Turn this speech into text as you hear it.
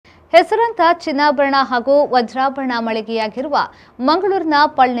ಹೆಸರಾಂತ ಚಿನ್ನಾಭರಣ ಹಾಗೂ ವಜ್ರಾಭರಣ ಮಳಿಗೆಯಾಗಿರುವ ಮಂಗಳೂರಿನ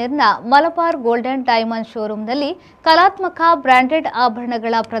ಪಳ್ನೀರ್ನ ಮಲಬಾರ್ ಗೋಲ್ಡನ್ ಡೈಮಂಡ್ ಶೋರೂಮ್ನಲ್ಲಿ ಕಲಾತ್ಮಕ ಬ್ರಾಂಡೆಡ್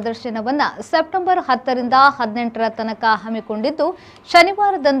ಆಭರಣಗಳ ಪ್ರದರ್ಶನವನ್ನು ಸೆಪ್ಟೆಂಬರ್ 10ರಿಂದ 18ರ ತನಕ ಹಮ್ಮಿಕೊಂಡಿದ್ದು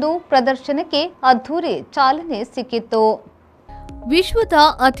ಶನಿವಾರದಂದು ಪ್ರದರ್ಶನಕ್ಕೆ ಅದ್ಧೂರಿ ಚಾಲನೆ ಸಿಕ್ಕಿತ್ತು. ವಿಶ್ವದ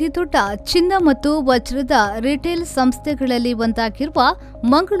ಅತಿದೊಡ್ಡ ಚಿನ್ನ ಮತ್ತು ವಜ್ರದ ರಿಟೇಲ್ ಸಂಸ್ಥೆಗಳಲ್ಲಿ ಒಂದಾಗಿರುವ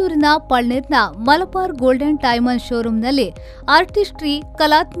ಮಂಗಳೂರಿನ ಪಳ್ನೀರ್ನ ಮಲಬಾರ್ ಗೋಲ್ಡನ್ ಡೈಮಂಡ್ ಶೋರೂಮ್ನಲ್ಲಿ ಆರ್ಟಿಸ್ಟ್ರಿ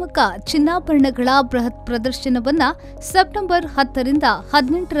ಕಲಾತ್ಮಕ ಚಿನ್ನಾಭರಣಗಳ ಬೃಹತ್ ಪ್ರದರ್ಶನವನ್ನು ಸೆಪ್ಟೆಂಬರ್ 10ರಿಂದ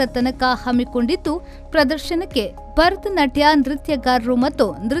 18ರ ತನಕ ಹಮ್ಮಿಕೊಂಡಿದ್ದು ಪ್ರದರ್ಶನಕ್ಕೆ ಭರತನಾಟ್ಯ ನೃತ್ಯಗಾರರು ಮತ್ತು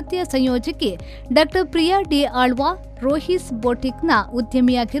ನೃತ್ಯ ಸಂಯೋಜಕಿ ಡಾ. ಪ್ರಿಯಾ ಡಿ ಆಳ್ವಾ, ರೋಹಿಸ್ ಬೋಟಿಕ್ನ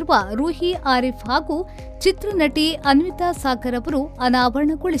ಉದ್ಯಮಿಯಾಗಿರುವ ರೂಹಿ ಆರಿಫ್ ಹಾಗೂ ಚಿತ್ರನಟಿ ಅನ್ವಿತಾ ಸಾಗರ್ ಅವರು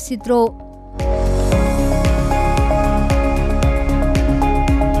ಅನಾವರಣಗೊಳಿಸಿದ್ರು.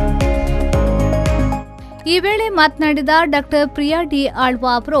 ಈ ವೇಳೆ ಮಾತನಾಡಿದ ಡಾ. ಪ್ರಿಯಾ ಡಿ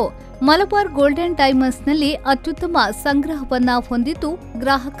ಆಳ್ವಾ ಅವರು ಮಲಬಾರ್ ಗೋಲ್ಡನ್ ಡೈಮಂಡ್ಸ್ನಲ್ಲಿ ಅತ್ಯುತ್ತಮ ಸಂಗ್ರಹವನ್ನ ಹೊಂದಿದ್ದು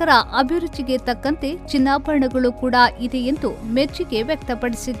ಗ್ರಾಹಕರ ಅಭಿರುಚಿಗೆ ತಕ್ಕಂತೆ ಚಿನ್ನಾಭರಣಗಳು ಕೂಡ ಇದೆ ಎಂದು ಮೆಚ್ಚುಗೆ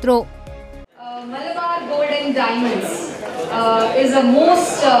ವ್ಯಕ್ತಪಡಿಸಿದ್ರು. Malabar Golden Diamonds is the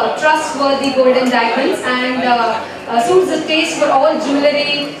most trustworthy golden diamonds and suits the taste for all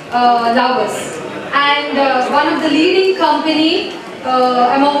jewellery lovers. And one of the leading company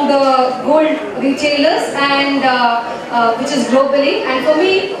among the gold retailers and which is globally. And for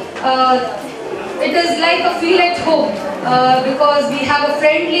me, it is like a feel at home because we have a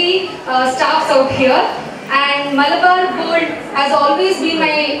friendly staffs out here. And Malabar Gold has always been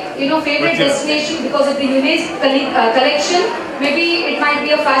my favorite destination because of the unique collection. Maybe it might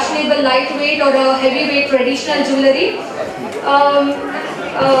be a fashionable lightweight or a heavyweight traditional jewellery.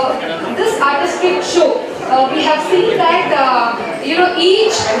 This artistic show, we have seen that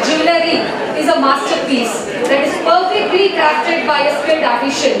each jewellery is a masterpiece that is perfectly crafted by skilled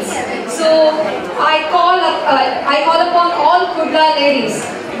artisans. So I call upon all Kudla ladies.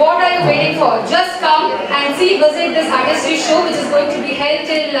 What are you waiting for? Just come and visit this artistry show which is going to be held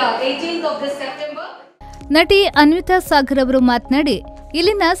till 18th of this September. ನಟಿ ಅನ್ವಿತಾ ಸಾಗರ್ ಅವರು ಮಾತನಾಡಿ,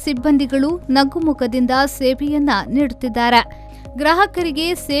 ಇಲ್ಲಿನ ಸಿಬ್ಬಂದಿಗಳು ನಗುಮುಖದಿಂದ ಸೇವೆಯನ್ನ ನೀಡುತ್ತಿದ್ದಾರೆ. ಗ್ರಾಹಕರಿಗೆ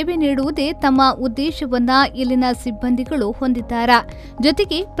ಸೇವೆ ನೀಡುವುದೇ ತಮ್ಮ ಉದ್ದೇಶವನ್ನ ಇಲ್ಲಿನ ಸಿಬ್ಬಂದಿಗಳು ಹೊಂದಿದ್ದಾರೆ.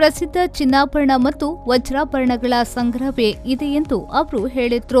 ಜೊತೆಗೆ ಪ್ರಸಿದ್ಧ ಚಿನ್ನಾಭರಣ ಮತ್ತು ವಜ್ರಾಭರಣಗಳ ಸಂಗ್ರಹವೇ ಇದೆ ಎಂದು ಅವರು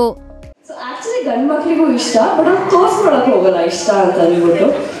ಹೇಳಿದ್ರು. ಆಕ್ಚುಲಿ ಗಂಡು ಮಕ್ಕಳಿಗೂ ಇಷ್ಟ, ಬಟ್ ಅವ್ರು ತೋರಿಸ್ಕೊಳಕ್ ಹೋಗಲ್ಲ ಇಷ್ಟ ಅಂತ ಅಂದ್ಬಿಟ್ಟು.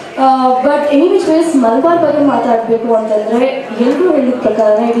 ಬಟ್ ಎನಿವೇಸ್ ವೇಸ್ ಮಲಬಾರ್ ಬಗ್ಗೆ ಮಾತಾಡಬೇಕು ಅಂತಂದರೆ ಎಲ್ಲರೂ ಹೇಳಿದ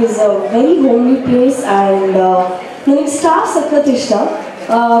ಪ್ರಕಾರ it is a very homely place and ನನಗೆ ಸ್ಟಾಫ್ ಸಖತ್ ಇಷ್ಟ.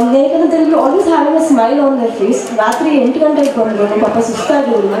 ಯಾಕಂದರೆ always having a smile on their face. ರಾತ್ರಿ 8 ಗಂಟೆಗೆ ಬಂದರು, ಪಾಪ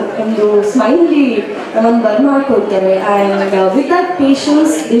ಸುಸ್ತಾಗಿರಲಿಲ್ಲ, ಒಂದು ಸ್ಮೈಲಿ ನಮ್ಮನ್ನು ಬರ್ಮಾಡ್ಕೊಡ್ತಾರೆ. And with that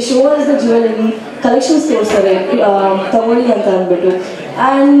patience they show us the jewellery collections ತೋರಿಸ್ತಾರೆ ತಗೊಳ್ಳಿ ಅಂತ ಅಂದ್ಬಿಟ್ಟು.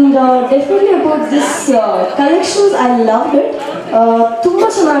 And definitely about this collections I love it. ತುಂಬ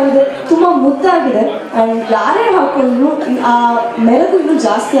ಚೆನ್ನಾಗಿದೆ, ತುಂಬ ಮುದ್ದಾಗಿದೆ. ಆ್ಯಂಡ್ ಯಾರೇ ಹಾಕೊಂಡ್ರು ಆ ಮೆರಗು ಇನ್ನೂ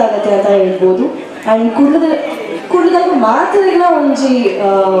ಜಾಸ್ತಿ ಆಗುತ್ತೆ ಅಂತ ಹೇಳ್ಬೋದು. ಆ್ಯಂಡ್ ಕುಡಿದಾಗ ಮಾತ್ರಲ್ಲ ಒಂಜಿ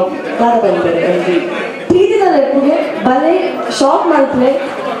ದಾದ ಬಂದಿದೆ ಒಂಜಿ ಪ್ರೀತಿದ ಲೆಪ್ಪಗೆ ಬರೀ ಶಾಪ್ ಮಾಡ್ತಾರೆ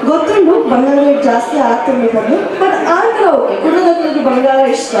ಗೊತ್ತುಂಡು ಬಂಗಾರ ರೇಟ್ ಜಾಸ್ತಿ ಆಗ್ತಿರ್ಬೇಕು. ಬಟ್ ಆಂಧ್ರ ಓಕೆ, ಕುಡಿದಾಗಲಿಗೆ ಬಂಗಾರ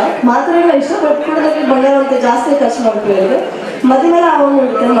ಇಷ್ಟ, ಮಾತ್ರ ಇಷ್ಟ, ಬಟ್ ಕುಡಿದಾಗಲಿಗೆ ಬಂಗಾರ ಅಂತ ಜಾಸ್ತಿ ಖರ್ಚು ಮಾಡ್ತಿದ್ದಾರೆ. ಮದುವೆಲ್ಲ ಅವಾಗ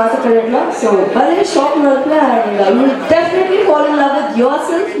ಇರುತ್ತೆ ಮಾತಾಡಲ್ಲ. ಸೊ ಬರೀ ಶಾಪ್ ಮಾಡ್ತಾರೆ and you definitely fall in love with your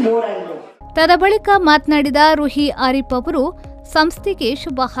self more and more. ತದ ಬಳಿಕ ಮಾತನಾಡಿದ ರೂಹಿ ಆರಿಫ್ ಅವರು ಸಂಸ್ಥೆಗೆ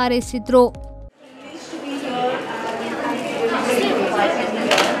ಶುಭ ಹಾರೈಸಿದ್ರು.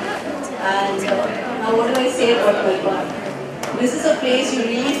 And now what do I say about Malabar? This is a place you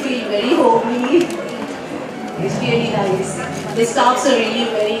really feel very homely. It's really nice. The staffs are really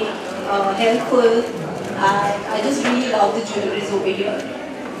very helpful, and I just really love the jewelries over here.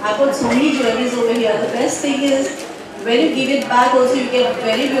 I've got so many jewelries over here. The best thing is when you give it back also you get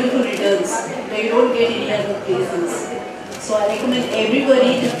very beautiful returns that you don't get any other places. So I recommend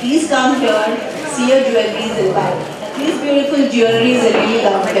everybody to please come here, see your jewelries and buy. These beautiful jewelries I really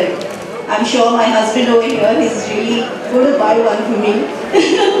love them. I'm sure my husband over here is really going to buy one for me.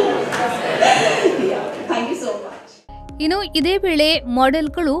 Yeah, thank you so much. ಇನ್ನು ಇದೇ ವೇಳೆ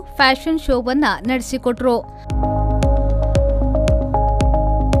ಮಾಡೆಲ್ಗಳು fashion ಶೋವನ್ನ ನಡೆಸಿಕೊಟ್ರು.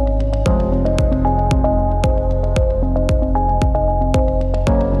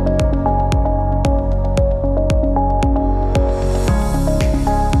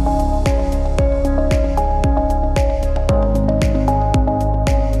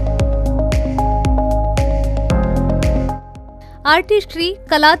 Artistry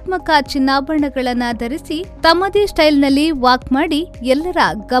ಕಲಾತ್ಮಕ ಚಿನ್ನಾಭರಣಗಳನ್ನು ಧರಿಸಿ ತಮ್ಮದೇ ಸ್ಟೈಲ್ನಲ್ಲಿ walk ಮಾಡಿ ಎಲ್ಲರ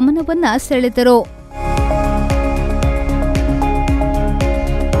ಗಮನವನ್ನ ಸೆಳೆದರು.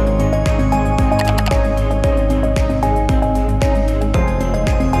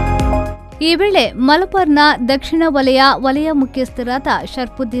 ಈ ವೇಳೆ ಮಲಬಾರ್ನ ದಕ್ಷಿಣ ವಲಯ ಮುಖ್ಯಸ್ಥರಾದ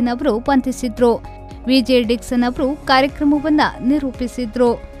ಶರ್ಫುದ್ದೀನ್ ಅವರು ವಂದಿಸಿದ್ರು. ವಿಜೆ ಡಿಕ್ಸನ್ ಅವರು ಕಾರ್ಯಕ್ರಮವನ್ನು ನಿರೂಪಿಸಿದ್ರು.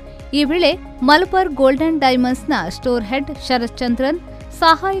 ಈ ವೇಳೆ ಮಲಬಾರ್ ಗೋಲ್ಡನ್ ಡೈಮಂಡ್ಸ್ನ ಸ್ಟೋರ್ ಹೆಡ್ ಶರತ್ ಚಂದ್ರನ್,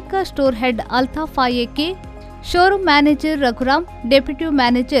 ಸಹಾಯಕ store head Altaf ಆಯೆಕೆ, showroom manager Raghuram, deputy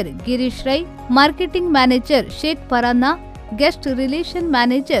manager Girish Rai, marketing manager Sheikh ಪರಾನ್ನ, guest relation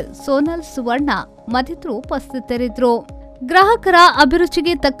manager Sonal ಸುವರ್ಣ ಮತ್ತಿತರರು ಉಪಸ್ಥಿತರಿದ್ದರು. ಗ್ರಾಹಕರ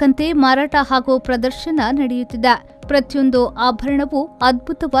ಅಭಿರುಚಿಗೆ ತಕ್ಕಂತೆ ಮಾರಾಟ ಹಾಗೂ ಪ್ರದರ್ಶನ ನಡೆಯುತ್ತಿದೆ. ಪ್ರತಿಯೊಂದು ಆಭರಣವೂ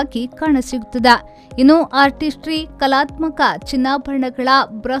ಅದ್ಭುತವಾಗಿ ಕಾಣಸಿಗುತ್ತದೆ. ಇನ್ನು ಆರ್ಟಿಸ್ಟ್ರಿ ಕಲಾತ್ಮಕ ಚಿನ್ನಾಭರಣಗಳ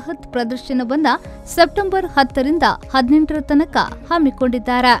ಬೃಹತ್ ಪ್ರದರ್ಶನವನ್ನು ಸೆಪ್ಟೆಂಬರ್ 10ರಿಂದ 18ರ ತನಕ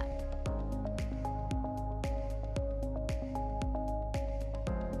ಹಮ್ಮಿಕೊಂಡಿದ್ದಾರೆ.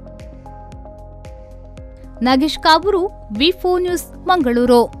 ನಾಗೇಶ್ ಕಾಬೂರು, ವಿ4 ನ್ಯೂಸ್,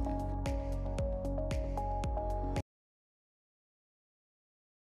 ಮಂಗಳೂರು.